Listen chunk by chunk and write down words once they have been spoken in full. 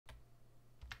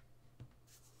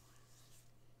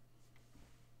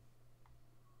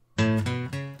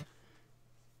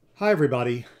Hi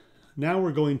everybody. Now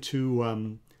we're going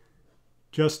to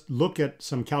just look at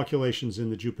some calculations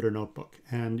in the Jupyter Notebook,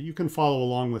 and you can follow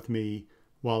along with me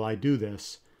while I do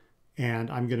this. And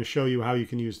I'm going to show you how you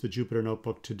can use the Jupyter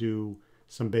Notebook to do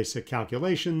some basic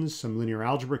calculations, some linear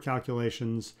algebra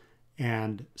calculations,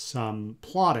 and some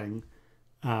plotting.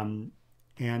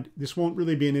 And this won't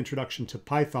really be an introduction to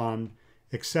Python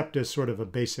except as sort of a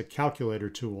basic calculator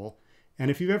tool. And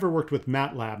if you've ever worked with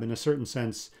MATLAB, in a certain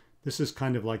sense, this is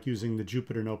kind of like using the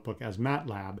Jupyter Notebook as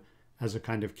MATLAB as a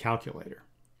kind of calculator.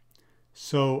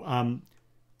 So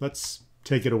let's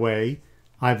take it away.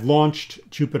 I've launched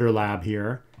Jupyter Lab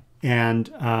here,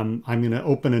 and I'm going to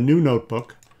open a new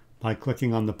notebook by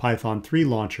clicking on the Python 3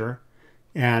 launcher.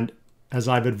 And as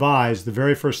I've advised, the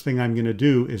very first thing I'm going to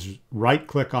do is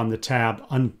right-click on the tab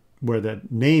where the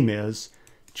name is,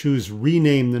 choose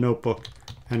Rename the Notebook,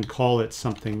 and call it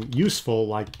something useful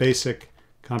like Basic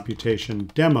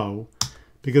Computation Demo,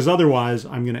 because otherwise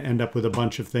I'm going to end up with a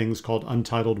bunch of things called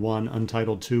Untitled 1,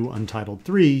 Untitled 2, Untitled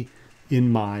 3 in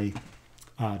my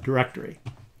directory.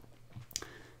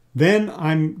 Then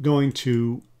I'm going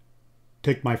to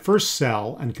take my first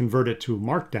cell and convert it to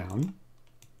Markdown,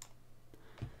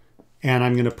 and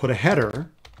I'm going to put a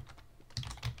header,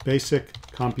 Basic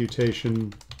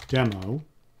Computation Demo,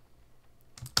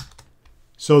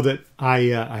 so that I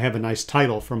have a nice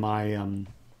title for my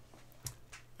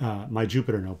my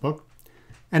Jupyter Notebook.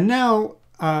 And now,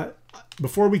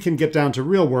 before we can get down to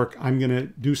real work, I'm going to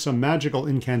do some magical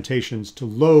incantations to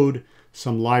load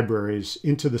some libraries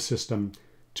into the system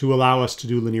to allow us to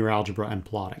do linear algebra and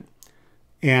plotting.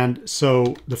 And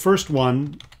so the first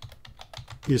one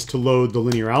is to load the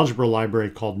linear algebra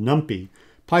library called NumPy.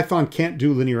 Python can't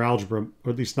do linear algebra, or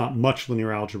at least not much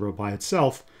linear algebra by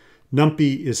itself.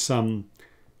 NumPy is some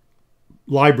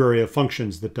library of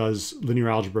functions that does linear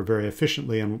algebra very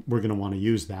efficiently, and we're going to want to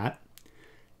use that.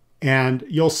 And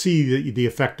you'll see the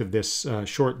effect of this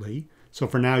shortly. So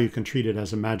for now, you can treat it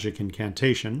as a magic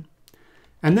incantation.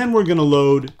 And then we're going to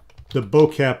load the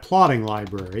bokeh plotting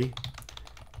library.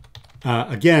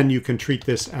 Again, you can treat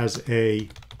this as a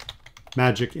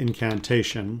magic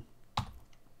incantation.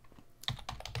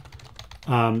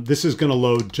 This is going to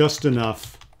load just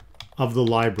enough of the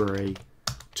library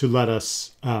to let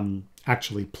us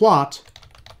actually plot,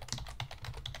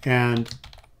 and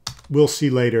we'll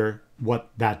see later what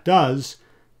that does,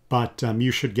 but you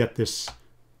should get this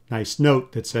nice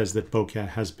note that says that bokeh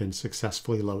has been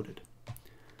successfully loaded.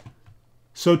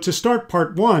 So to start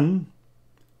part one,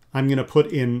 I'm going to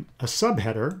put in a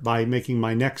subheader by making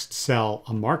my next cell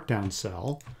a markdown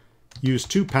cell, use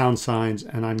 2 pound signs,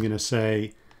 and I'm going to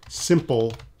say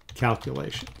simple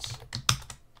calculations.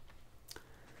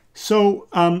 So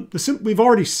we've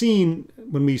already seen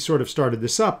when we sort of started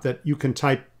this up that you can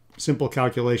type simple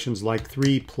calculations like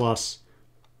 3 plus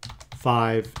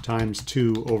 5 times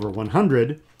 2 over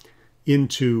 100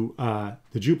 into the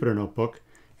Jupyter Notebook.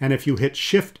 And if you hit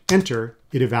Shift-Enter,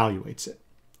 it evaluates it.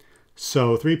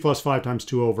 So 3 plus 5 times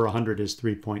 2 over 100 is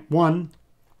 3.1.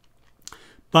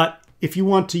 But if you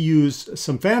want to use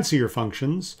some fancier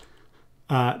functions,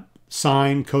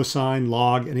 sine, cosine,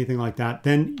 log, anything like that,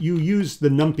 then you use the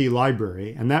NumPy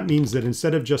library. And that means that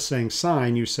instead of just saying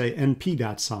sine, you say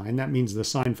np.sine. That means the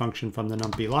sine function from the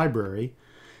NumPy library.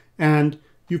 And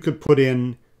you could put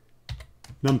in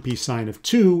NumPy sine of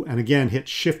 2, and again, hit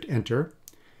Shift-Enter.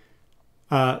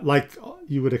 Like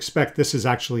you would expect, this is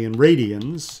actually in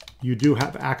radians. You do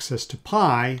have access to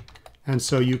pi, and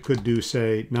so you could do,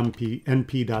 say,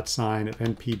 np.sine of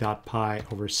np.pi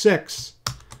over 6.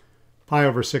 Pi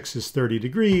over 6 is 30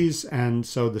 degrees, and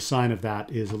so the sine of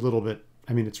that is a little bit,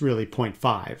 I mean, it's really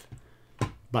 0.5,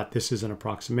 but this is an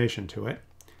approximation to it.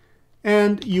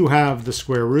 And you have the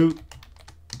square root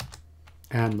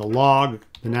and the log,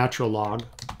 the natural log.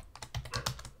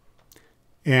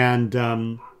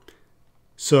 And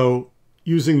so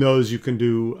using those, you can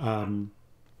do,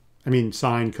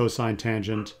 sine, cosine,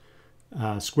 tangent,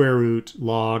 square root,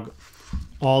 log,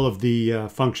 all of the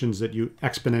functions that you,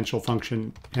 exponential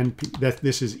function, and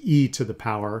this is e to the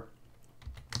power.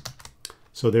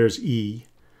 So there's e.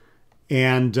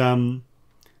 And in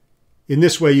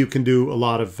this way, you can do a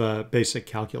lot of basic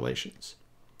calculations.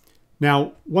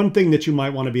 Now, one thing that you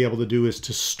might want to be able to do is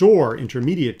to store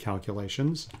intermediate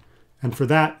calculations. And for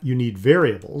that, you need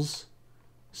variables.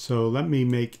 So let me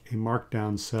make a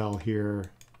markdown cell here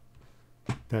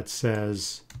that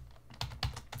says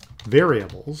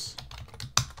variables.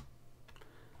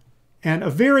 And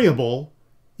a variable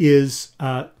is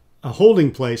a holding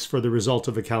place for the result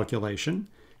of a calculation.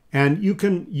 And you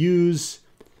can use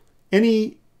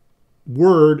any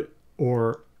word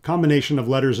or combination of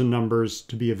letters and numbers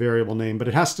to be a variable name, but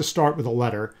it has to start with a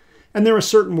letter. And there are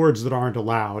certain words that aren't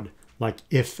allowed, like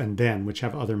if and then, which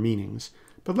have other meanings.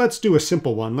 But let's do a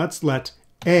simple one. Let's let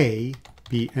a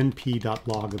be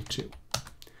np.log of 2.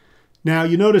 Now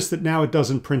you notice that now it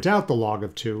doesn't print out the log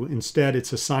of 2. Instead,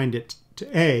 it's assigned it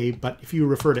to a, but if you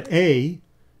refer to a,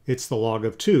 it's the log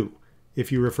of 2.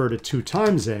 If you refer to 2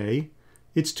 times a,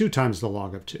 it's 2 times the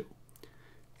log of 2.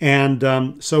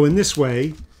 And so in this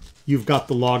way, you've got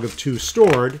the log of 2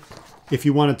 stored. If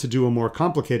you wanted to do a more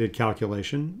complicated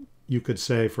calculation, you could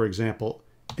say, for example,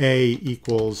 a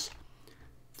equals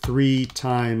 3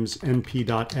 times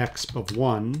np.x of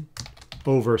 1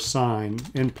 over sine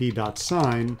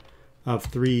np.sine of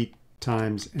 3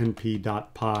 times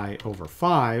np.pi over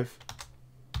 5.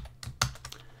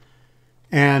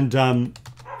 And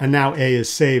now a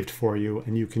is saved for you,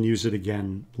 and you can use it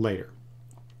again later.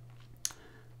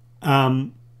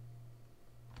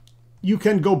 You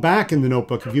can go back in the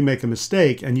notebook if you make a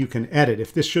mistake, and you can edit.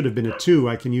 If this should have been a 2,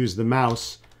 I can use the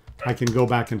mouse. I can go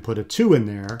back and put a 2 in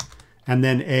there, and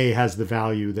then a has the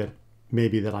value that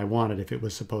maybe that I wanted if it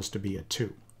was supposed to be a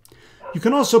 2. You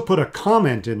can also put a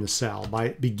comment in the cell by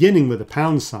beginning with a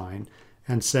pound sign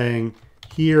and saying,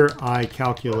 here I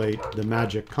calculate the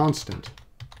magic constant.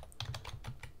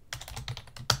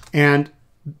 And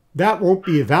that won't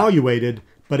be evaluated,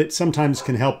 but it sometimes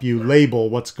can help you label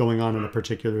what's going on in a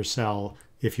particular cell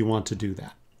if you want to do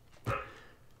that.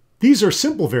 These are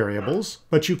simple variables,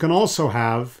 but you can also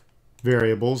have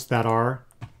variables that are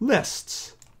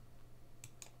lists.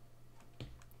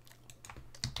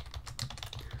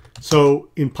 So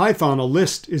in Python, a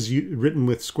list is written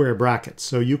with square brackets.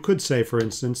 So you could say, for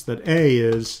instance, that a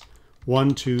is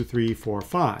 1, 2, 3, 4,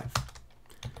 5.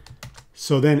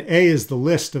 So then a is the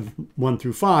list of 1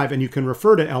 through 5, and you can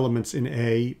refer to elements in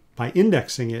a by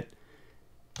indexing it.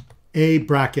 A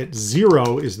bracket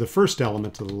 0 is the first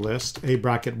element of the list. A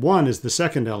bracket 1 is the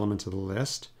second element of the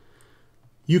list.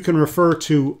 You can refer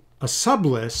to a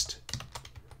sublist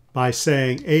by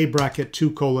saying a bracket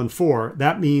 2 colon 4.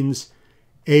 That means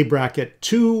a bracket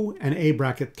 2 and a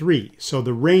bracket 3. So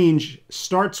the range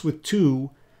starts with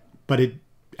 2, but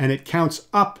it counts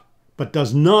up, but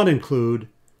does not include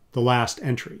the last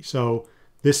entry. So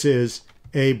this is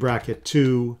a bracket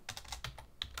 2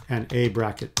 and a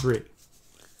bracket 3.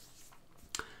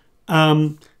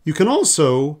 You can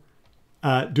also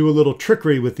do a little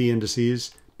trickery with the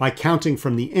indices by counting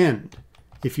from the end.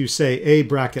 If you say a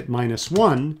bracket minus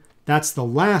 1, that's the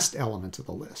last element of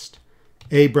the list.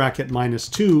 A bracket minus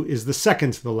 2 is the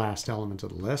second to the last element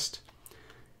of the list.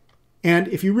 And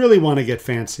if you really want to get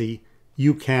fancy,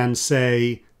 you can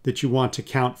say that you want to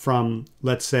count from,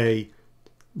 let's say,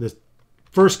 the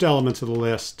first element of the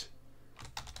list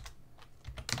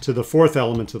to the fourth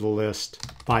element of the list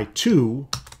by 2.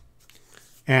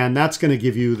 And that's going to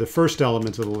give you the first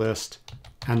element of the list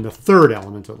and the third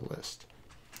element of the list.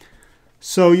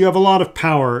 So you have a lot of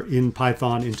power in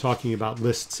Python in talking about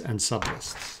lists and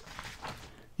sublists.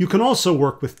 You can also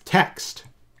work with text.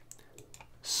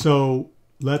 So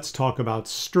let's talk about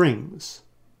strings.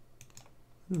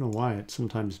 I don't know why it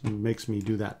sometimes makes me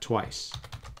do that twice.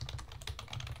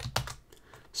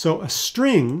 So a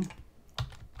string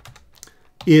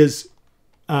is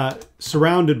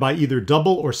surrounded by either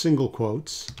double or single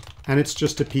quotes, and it's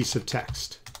just a piece of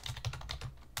text.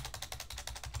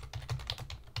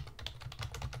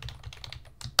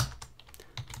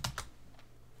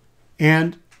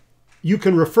 And you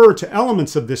can refer to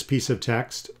elements of this piece of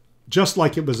text just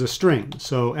like it was a string.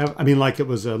 So, like it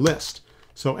was a list.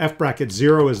 So f bracket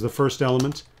 0 is the first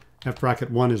element, f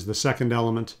bracket 1 is the second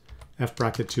element, f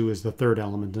bracket 2 is the third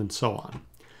element, and so on.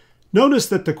 Notice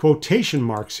that the quotation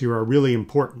marks here are really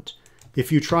important.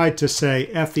 If you tried to say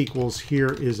f equals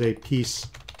here is a piece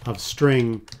of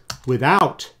string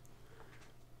without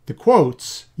the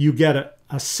quotes, you get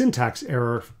a syntax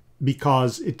error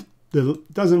because it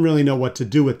doesn't really know what to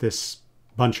do with this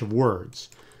bunch of words.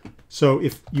 So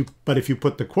if you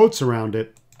put the quotes around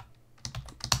it,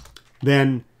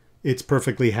 then it's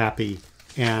perfectly happy,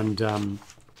 and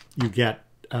you get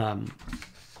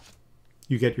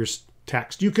your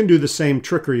text. You can do the same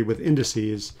trickery with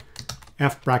indices.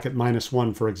 F bracket minus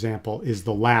 1, for example, is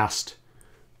the last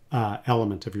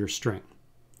element of your string.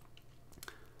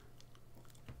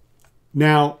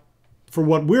 Now, for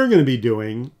what we're going to be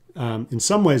doing, in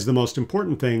some ways, the most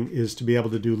important thing is to be able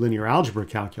to do linear algebra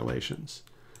calculations.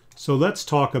 So let's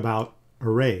talk about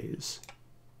arrays.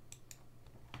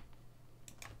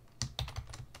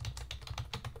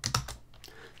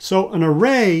 So an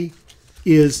array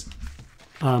is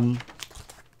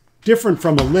different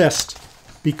from a list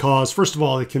because, first of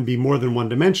all, it can be more than one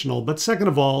dimensional, but second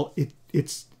of all,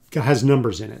 it's has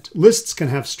numbers in it. Lists can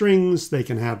have strings, they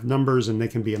can have numbers, and they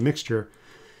can be a mixture.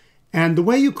 And the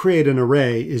way you create an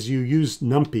array is you use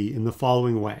NumPy in the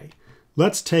following way.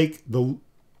 Let's take the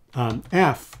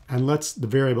f and the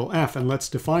variable f, and let's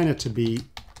define it to be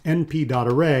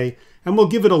np.array, and we'll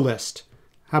give it a list.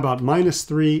 How about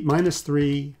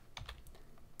 -3,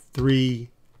 3,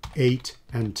 8,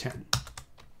 and 10.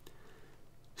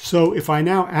 So if I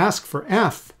now ask for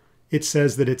f, it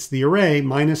says that it's the array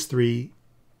 -3,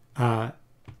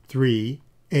 3,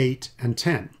 8, and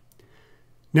 10.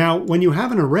 Now, when you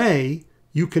have an array,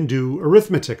 you can do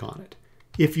arithmetic on it.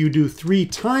 If you do 3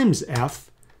 times f,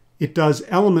 it does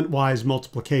element-wise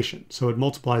multiplication. So it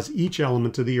multiplies each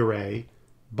element of the array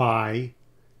by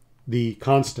the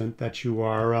constant that you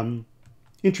are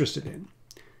interested in.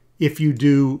 If you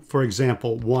do, for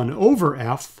example, 1 over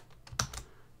f,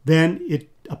 then it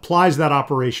applies that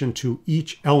operation to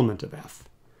each element of f.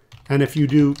 And if you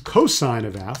do cosine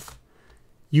of f,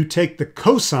 you take the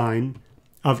cosine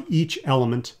of each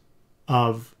element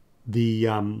of the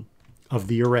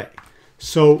array.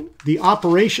 So the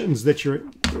operations that you're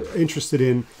interested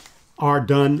in are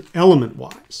done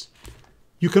element-wise.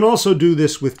 You can also do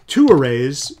this with 2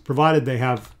 arrays, provided they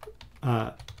have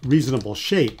reasonable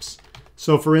shapes.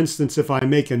 So for instance, if I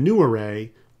make a new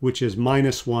array, which is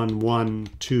 -1, 1,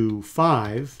 2,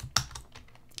 5,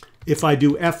 if I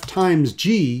do f times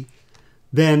g,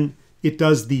 then it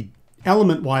does the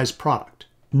element-wise product,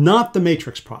 not the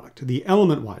matrix product, the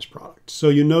element-wise product. So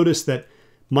you notice that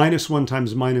 -1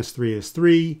 times -3 is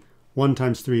 3, 1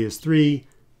 times 3 is 3,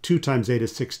 2 times 8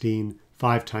 is 16,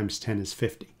 5 times 10 is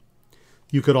 50.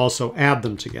 You could also add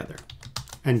them together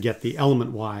and get the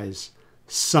element-wise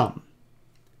sum.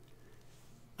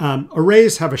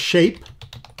 Arrays have a shape.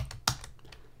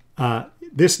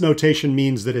 This notation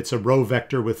means that it's a row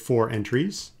vector with 4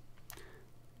 entries.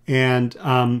 And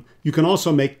you can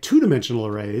also make 2-dimensional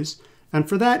arrays. And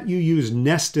for that, you use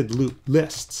nested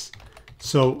lists.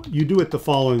 So you do it the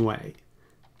following way.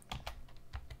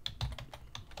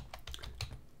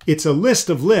 It's a list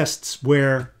of lists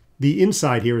where the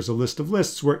inside here is a list of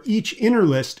lists where each inner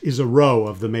list is a row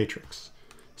of the matrix.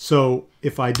 So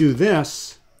if I do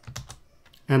this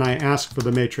and I ask for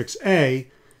the matrix A,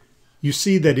 you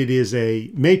see that it is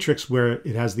a matrix where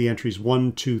it has the entries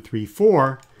 1, 2, 3,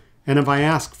 4. And if I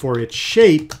ask for its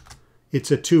shape,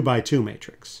 it's a 2 by 2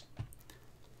 matrix.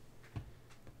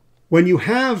 When you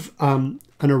have an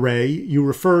array, you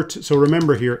refer to, so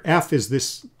remember here, F is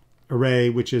this array,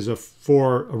 which is a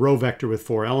row vector with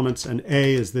 4 elements, and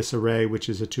A is this array, which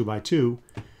is a 2 by 2.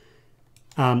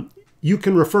 You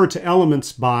can refer to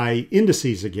elements by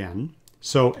indices again.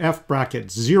 So F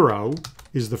bracket 0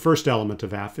 is the first element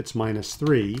of F, it's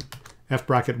 -3. F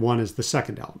bracket 1 is the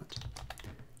second element.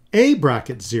 A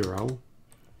bracket 0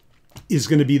 is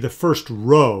going to be the first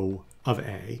row of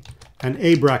A, and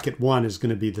A bracket 1 is going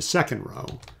to be the second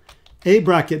row. A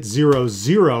bracket 0,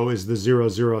 0 is the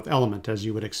 0th element, as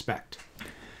you would expect.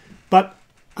 But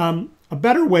a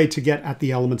better way to get at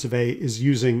the elements of A is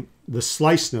using the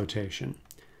slice notation.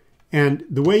 And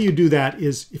the way you do that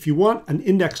is, if you want an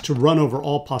index to run over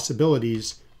all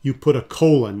possibilities, you put a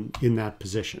colon in that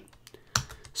position.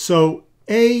 So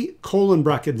A colon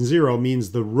bracket 0 means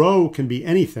the row can be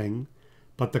anything,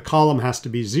 but the column has to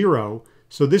be 0.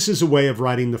 So this is a way of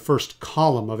writing the first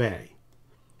column of A.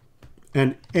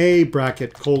 And A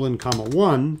bracket colon comma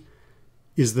 1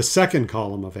 is the second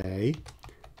column of A.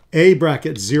 A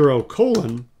bracket 0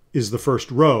 colon is the first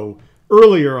row.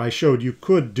 Earlier I showed you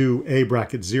could do A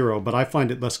bracket 0, but I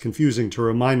find it less confusing to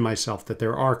remind myself that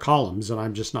there are columns and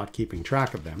I'm just not keeping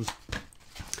track of them.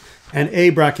 And A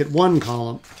bracket 1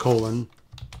 colon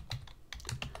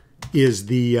is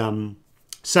the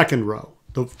second row.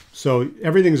 So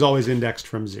everything's always indexed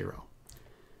from 0.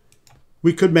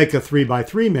 We could make a 3 by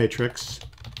 3 matrix.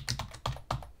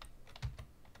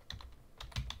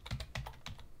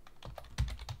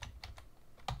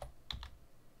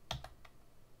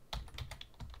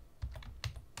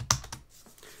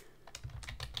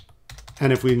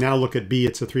 And if we now look at B,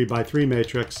 it's a 3 by 3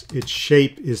 matrix. Its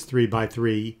shape is 3 by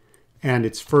 3, and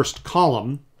its first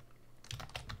column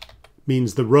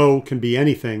means the row can be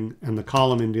anything, and the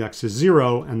column index is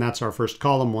 0, and that's our first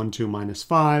column, 1, 2, minus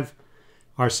 5.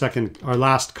 Our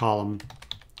last column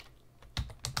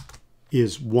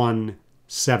is 1,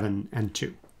 7, and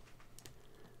 2.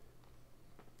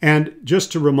 And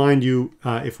just to remind you,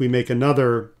 if we make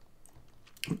another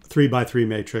 3 by 3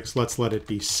 matrix, let's let it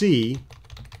be C.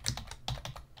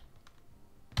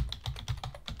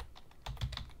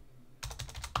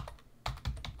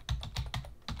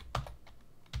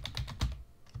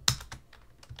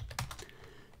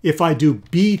 If I do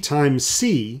B times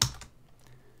C,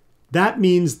 that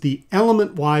means the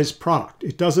element-wise product.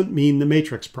 It doesn't mean the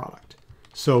matrix product.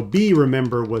 So B,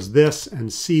 remember, was this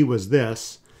and C was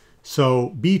this. So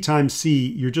B times C,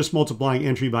 you're just multiplying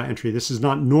entry by entry. This is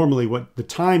not normally what the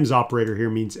times operator here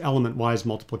means, element-wise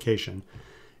multiplication.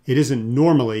 It isn't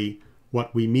normally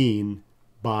what we mean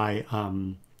by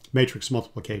matrix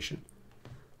multiplication.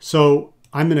 So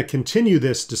I'm going to continue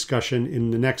this discussion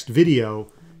in the next video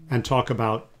and talk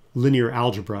about linear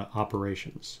algebra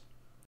operations.